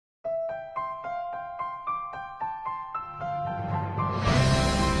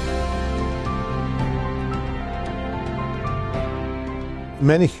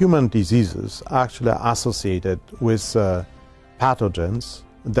Many human diseases are actually associated with pathogens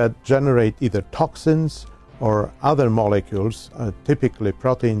that generate either toxins or other molecules, typically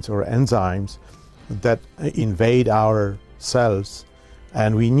proteins or enzymes, that invade our cells.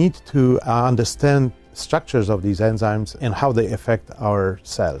 And we need to understand structures of these enzymes and how they affect our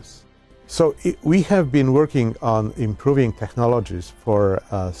cells. So we have been working on improving technologies for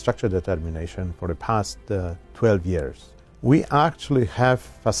structure determination for the past 12 years. We actually have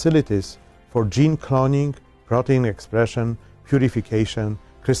facilities for gene cloning, protein expression, purification,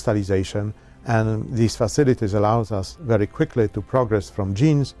 crystallization, and these facilities allows us very quickly to progress from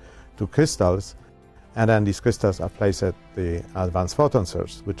genes to crystals, and then these crystals are placed at the advanced photon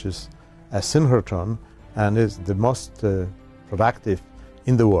source, which is a synchrotron and is the most productive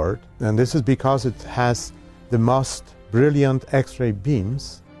in the world. And this is because it has the most brilliant X-ray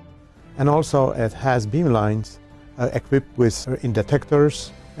beams, and also it has beam lines equipped with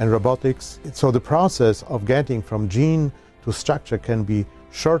detectors and robotics. So the process of getting from gene to structure can be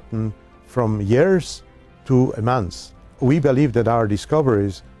shortened from years to months. We believe that our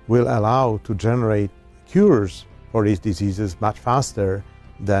discoveries will allow to generate cures for these diseases much faster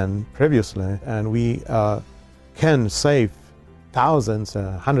than previously, and we can save thousands,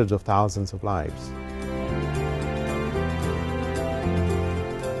 hundreds of thousands of lives.